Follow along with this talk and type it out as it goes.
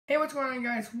Hey, what's going on,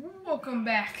 guys? Welcome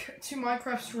back to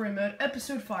Minecraft Story Mode,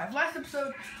 episode 5. Last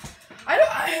episode,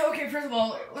 okay, first of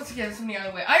all, let's get something out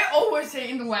of the way. I always say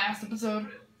in the last episode,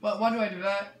 but why do I do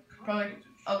that? Probably,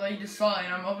 although you just saw it,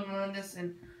 and I'm opening this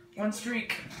in one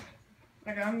streak.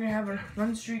 Like, I'm gonna have a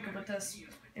run streak with this.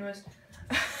 Anyways,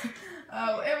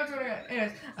 hey, what's going on?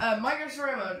 Anyways, Minecraft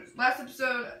Story Mode. Last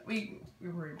episode, we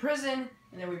were in prison,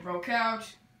 and then we broke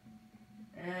out,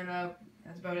 and,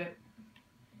 that's about it.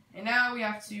 And now we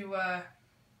have to,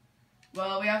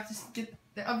 we have to get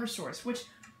the other source, which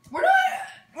we're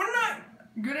not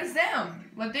good as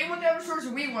them. Like, they want the other source,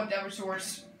 or we want the other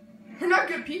source. We're not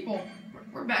good people.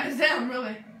 We're bad as them,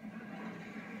 really.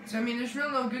 So, I mean, there's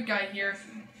really no good guy here.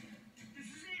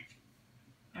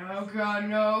 Oh, God,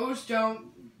 no, don't,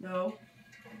 no.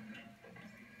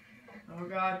 Oh,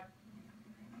 God.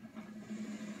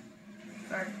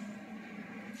 Sorry.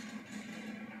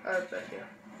 Back here.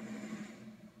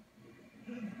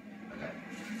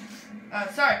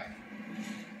 Okay. Sorry.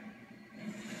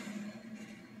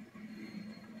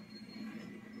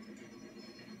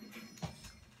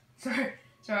 Sorry,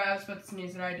 I was about to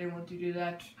sneeze and I didn't want to do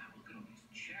that. Look at all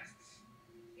these chests.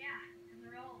 Yeah, and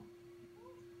they're all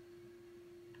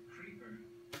Creeper,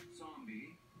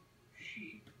 zombie,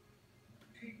 sheep,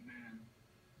 pigman,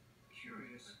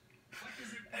 curious. What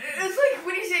does it It's like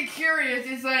when you say curious,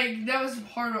 it's like that was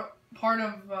part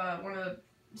of one of the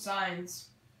signs.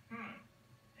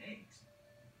 Eggs.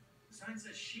 The sign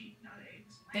says sheep, not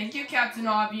eggs. Thank you, Captain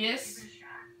Obvious.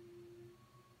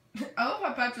 I love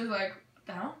how Patrick's like, what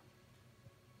the hell?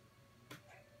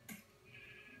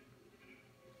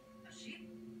 a sheep.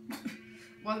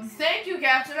 Well, thank you,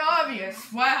 Captain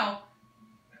Obvious. Wow.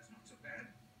 That's not so bad.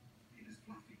 It is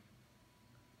fluffy.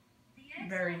 The eggs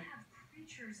Very. all have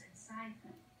creatures inside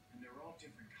them. And they're all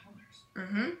different colors.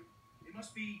 Mm-hmm. They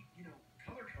must be,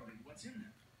 color-coded what's in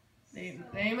them.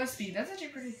 They must be. That's actually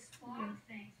pretty Sloth good.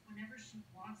 things whenever she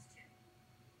wants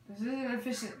to. This is an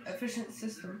efficient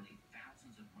system. Literally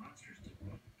thousands of monsters to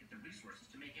get the resources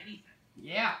to make anything.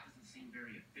 Yeah. Doesn't seem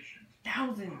very efficient.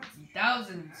 Thousands and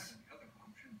thousands. Another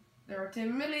option. There are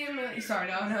 10 million. Sorry,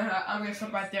 no. I'm gonna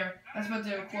stop right there. That's about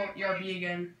to quote ERB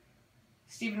again.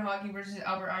 Stephen Hawking versus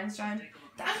Albert Einstein.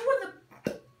 That's one of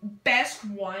the best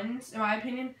ones, in my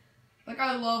opinion. Like,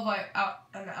 I love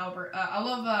I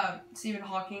love Stephen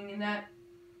Hawking in that.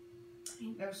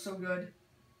 That was so good.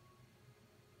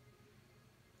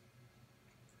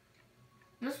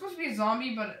 There's supposed to be a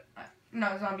zombie, but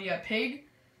not a zombie, a pig.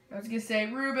 I was gonna say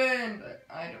Ruben, but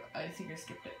I think I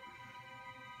skipped it.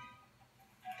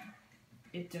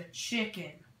 It's a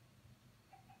chicken.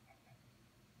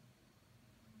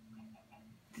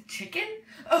 The chicken?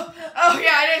 Oh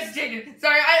yeah, it is chicken.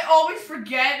 Sorry, I always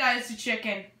forget that it's a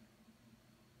chicken.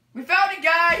 We found it,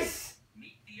 guys.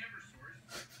 Meet the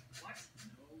Eversource. What?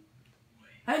 No way.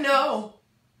 I know.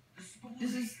 The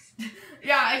This is,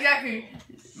 yeah, exactly.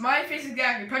 My face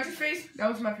exactly. Punch's face. That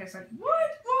was my face. Like,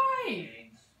 what? Why?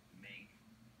 Eggs make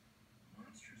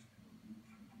monsters move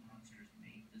from the monster's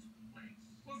mate this place.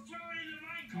 Well, throw it in the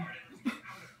minecart and let's get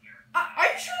out of here. Are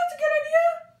you sure that's a good idea?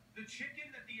 The chicken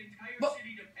that the entire But-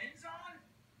 city depends on?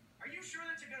 Are you sure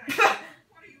that's a good idea?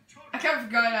 What are you talking I kind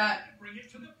of forgot Bring it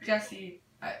to the people. Jesse.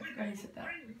 I forgot he said that.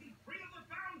 Bring up the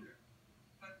founder.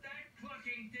 But that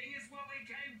clucking thing is what we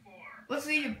came for. Let's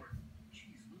leave it.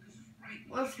 Jeez, Lucas is right.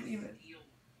 Let's leave it. Steal,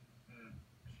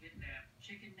 kidnap,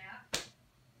 Chicken nap.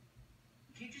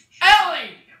 you can't just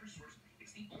Ellie! the Eversource.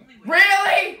 It's the only way.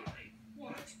 Really?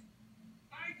 What?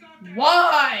 I thought that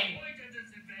Why? was the point of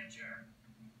this adventure.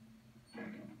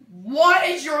 What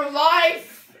is your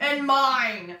life and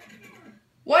mine?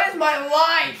 What is my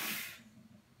life?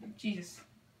 Jesus.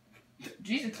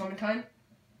 Jesus, Clementine.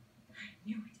 I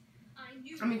knew it. I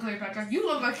knew I mean, Cleopatra. You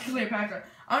look like Cleopatra.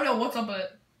 I don't know what's up with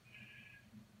it.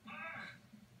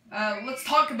 Let's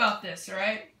talk about this,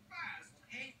 alright? Fast.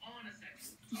 Hang on a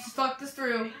second. Let's talk this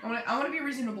through. I want to be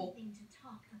reasonable. Thing to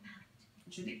talk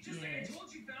about. Should it? Just like I Yes.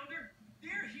 told you, Founder,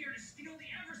 they're here to steal the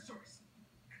Eversource.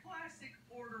 Classic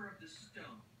Order of the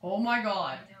Stone. Oh my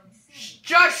god. Don't say.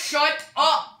 Just shut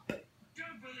up!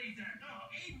 Don't believe that. Oh,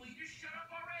 Abe, will you just shut up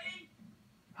already?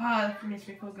 Ah, that makes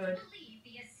me feel good. Believe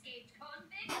the escaped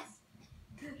convicts.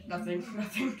 Nothing.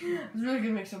 It's really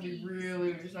gonna make something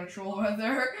really sexual right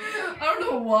there. I don't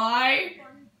know why.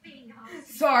 One thing I'll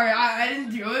say. Sorry, I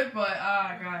didn't do it, but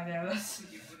god damn, that's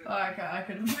I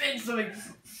could have made something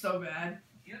so bad.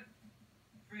 Yep.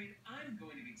 Afraid I'm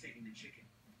going to be taking the chicken.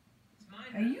 It's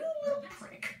mine. Are you a little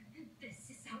prick? This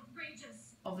is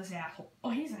outrageous. Oh, this asshole. Oh,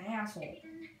 he's an asshole.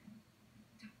 Aiden,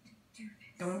 don't do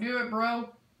this. Don't do it, bro.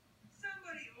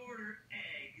 Somebody order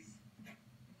eggs.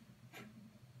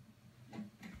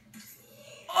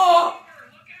 Oh!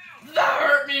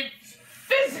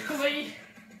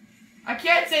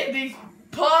 say these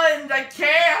puns. I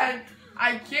can't.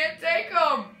 I can't take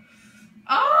them.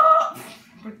 Oh,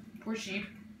 poor sheep.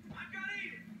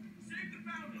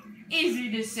 Easy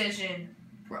decision.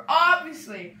 We're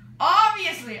obviously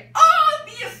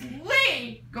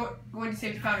going to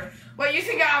save the powder. What, you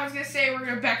think I was gonna say we're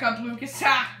gonna back up Lucas?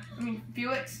 Ha! I mean,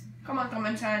 Felix? Come on,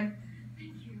 Clementine.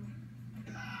 Thank you.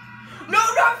 No,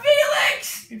 not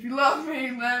Felix! If you love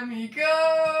me, let me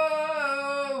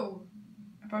go.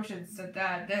 I probably should have said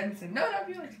that then said, no, not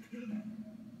Felix.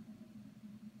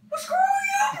 Well, screw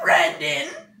you, Brendan!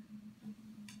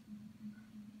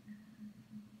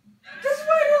 This is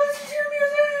why I don't listen to your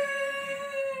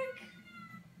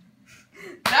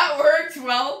music! That worked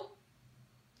well.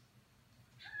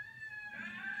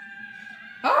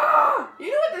 Ah!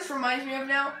 You know what this reminds me of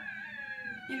now?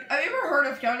 Have you ever heard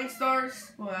of counting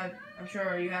stars? Well, I'm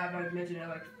sure you have. I've mentioned it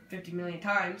like 50 million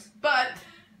times. But,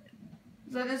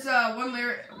 so this yeah,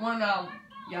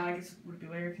 I guess it would be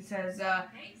lyric. It says,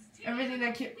 everything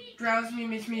that drowns me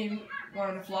makes me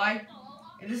want to fly.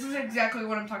 And this is exactly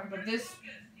what I'm talking about. This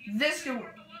could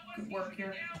work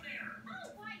here.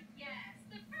 Oh, why, yes.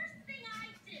 The first thing I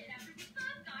did after the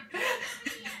sun got was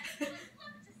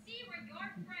look to see where your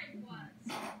friend was.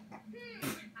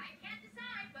 I can't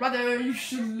decide. Brother, you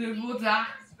should live or die.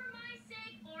 Just for my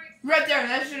sake or Right there,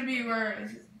 that should be where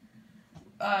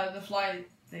the fly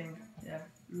thing. Yeah.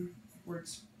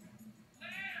 Words.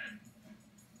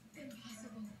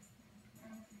 impossible.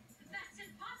 That's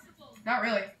impossible. Not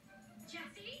really.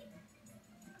 Jesse?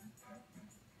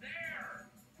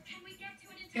 Can we get to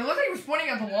an It looks like he was pointing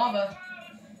at the lava.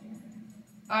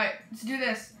 Alright, let's do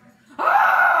this.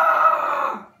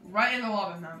 Ah! Right in the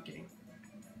lava. No, I'm kidding.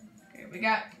 Okay, we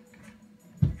got.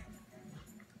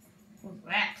 What was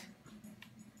that?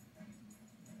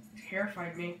 It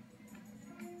terrified me.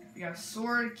 We got a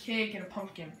sword, cake, and a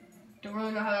pumpkin. Don't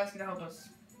really know how that's gonna help us.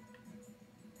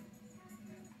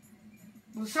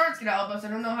 Well, the sword's gonna help us. I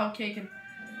don't know how cake and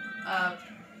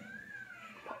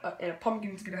a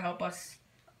pumpkin's gonna help us.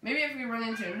 Maybe if we run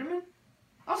into Enderman.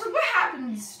 Also, what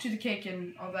happens to the cake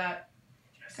and all that?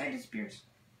 This guy disappears.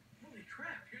 Holy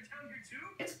crap, you're down here too?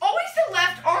 It's always the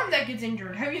left arm that gets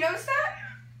injured. Have you noticed that?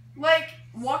 Like,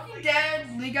 Walking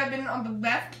Dead, Lee got bitten on the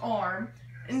left arm.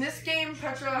 In this game,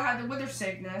 Petra had the wither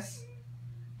sickness.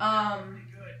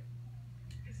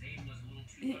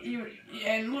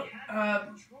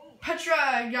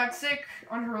 Petra got sick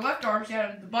on her left arm. She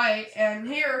had the bite, and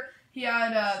here he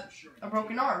had a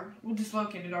broken arm. Well,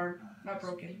 dislocated arm, not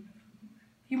broken.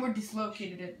 He more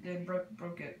dislocated it than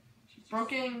broke it.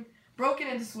 Broken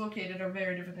and dislocated are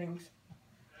very different things.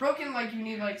 Broken, like you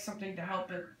need like something to help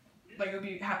it, like it would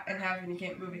be and half and you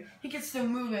can't move it. He can still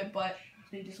move it, but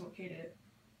they dislocated it.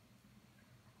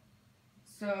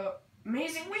 So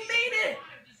amazing, we made it!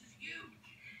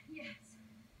 Yes,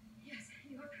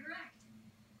 you are correct.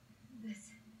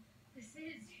 This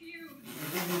is huge.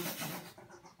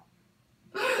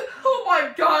 Oh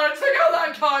my god, I took out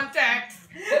that context!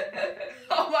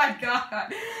 Oh my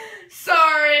god.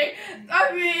 Sorry.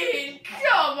 I mean,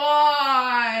 come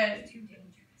on. Too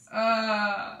dangerous.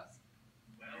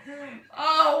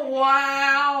 Oh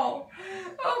wow.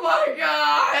 Oh my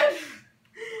god.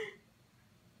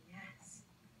 Yes.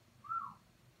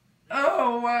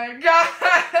 Oh my god.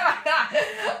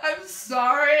 I'm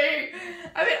sorry.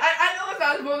 I mean, I know it's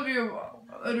not supposed to be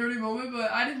a dirty moment,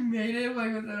 but I just made it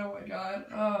like with that. Oh my god.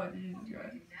 Oh Jesus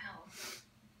Christ.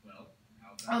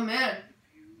 Oh man.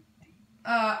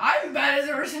 I'm bad as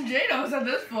a Russian Janos at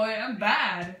this point. I'm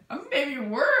bad. I'm maybe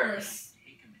worse.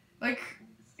 Like,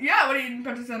 yeah, when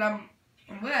he said I'm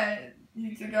wet, you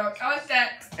need to go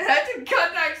contacts. And I took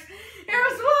contacts here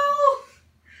as well.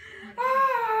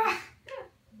 Ah.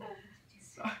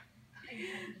 Sorry.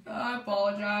 I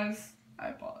apologize.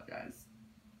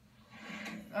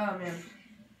 Oh man.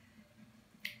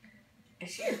 And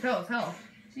she is pale as hell.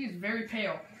 She is very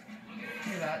pale.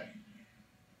 Look at that.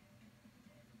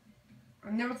 I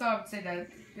never thought I would say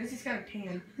that. This is kind of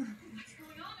tan. What's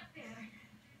going on up there?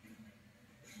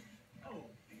 Oh,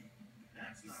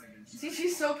 that's not a good sign. See,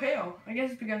 she's so pale. I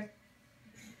guess it's because...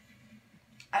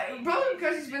 probably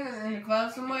because she's been in the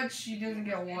clouds so much, she doesn't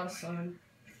get a lot of sun.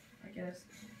 I guess.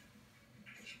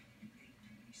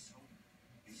 So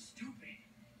stupid.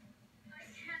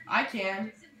 I can.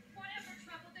 In whatever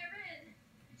trouble they're in.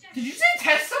 Just Did you say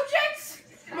test subjects?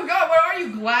 Oh my god, what are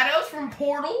you, GLaDOS from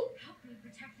Portal? help me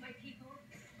protect my people.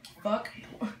 Fuck.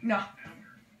 No.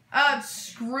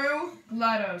 Screw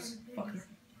GLaDOS. Fucker.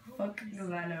 Fuck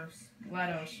GLaDOS.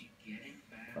 GLaDOS.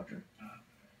 Fucker.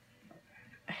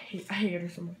 I hate her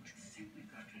so much. See what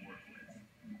we've got to work with.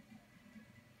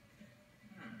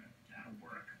 That'll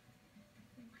work.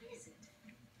 What is it?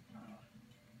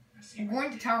 see I'm what going you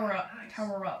to did. tower up. Nice.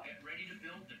 Tower up. Get ready to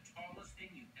build the tallest thing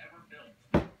you've ever built.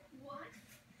 What?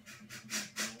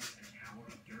 Build a tower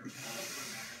of dirt all the way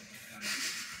back up the sky.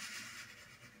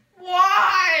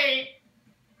 Why?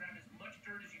 Grab as much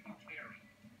dirt as you can carry.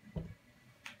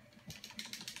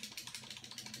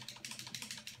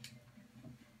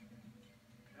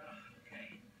 Okay,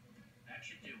 that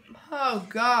should do it. Oh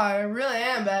God, I really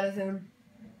am bad at him.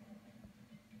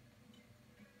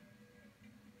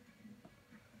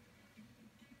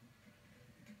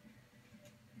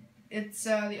 It's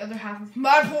the other half of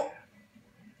my poor.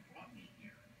 Brought me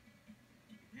here.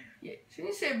 Yeah,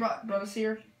 shouldn't you say brought us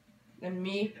here? And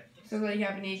me? Sounds like you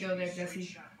have an ego there, Jesse.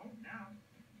 Shot home now.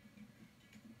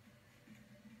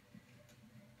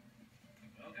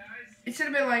 Well, guys. It should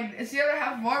have been like, it's the other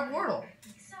half of our portal.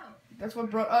 So, That's what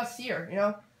brought us here, you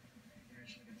know? You're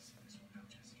actually gonna send this one out,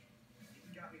 Jesse.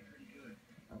 You got me pretty good.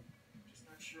 Just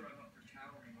not sure I'm up for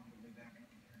towering all the way back up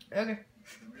there. Okay.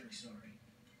 I'm really sorry.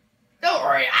 Don't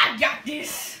worry, I got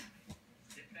this.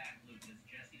 Sit back, Lucas.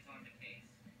 Jesse's on the case.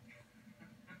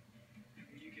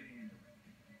 You can handle it.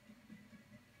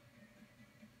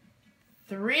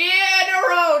 3 in a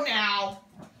row now.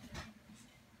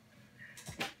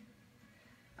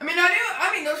 I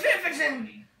mean, those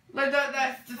fanfiction, like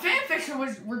the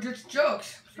fanfiction were just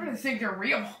jokes. I'm starting to think they're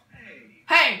real.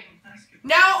 Hey,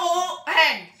 now,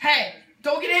 hey,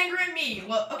 don't get angry at me.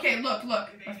 Look, okay, look, the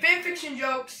fanfiction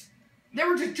jokes, they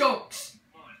were just jokes.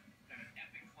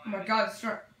 Oh my God,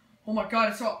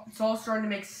 it's all starting to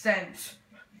make sense.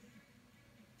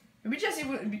 Maybe Jesse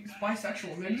would be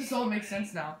bisexual. Maybe this all makes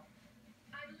sense now.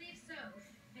 I believe so.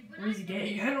 And when Or is he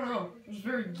gay? I don't know. It was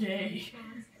very gay.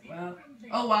 Wow. from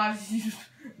there- Oh wow, he's just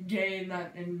gay in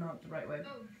not the right way.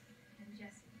 Oh, and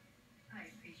Jesse, I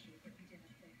appreciate what you did up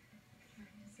there.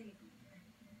 Trying to save me.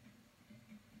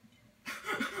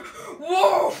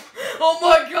 Whoa! Oh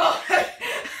my God!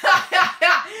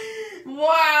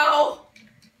 Wow!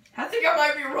 I think I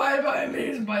might be right about him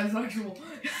being bisexual.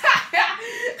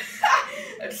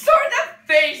 Sorry, that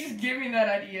face is giving me that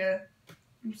idea.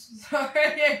 I'm so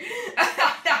sorry.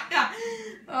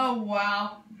 Oh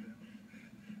wow.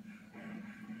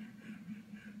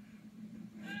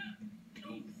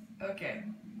 Okay.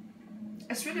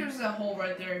 I swear there's a hole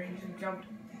right there. You can jump.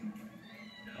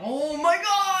 Oh my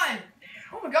God!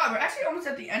 Oh my God, we're actually almost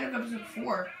at the end of episode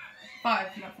 4. 5,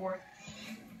 not 4.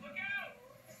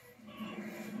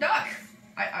 Duck!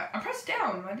 I pressed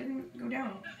down. I didn't go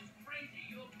down.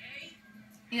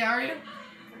 Yeah, are you?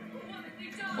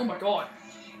 Oh my God.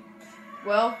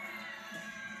 Well,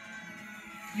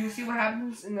 you'll see what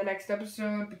happens in the next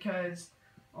episode because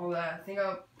all that. I think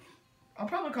I'll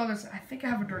probably call this, I think I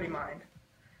have a dirty mind.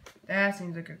 That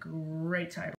seems like a great title.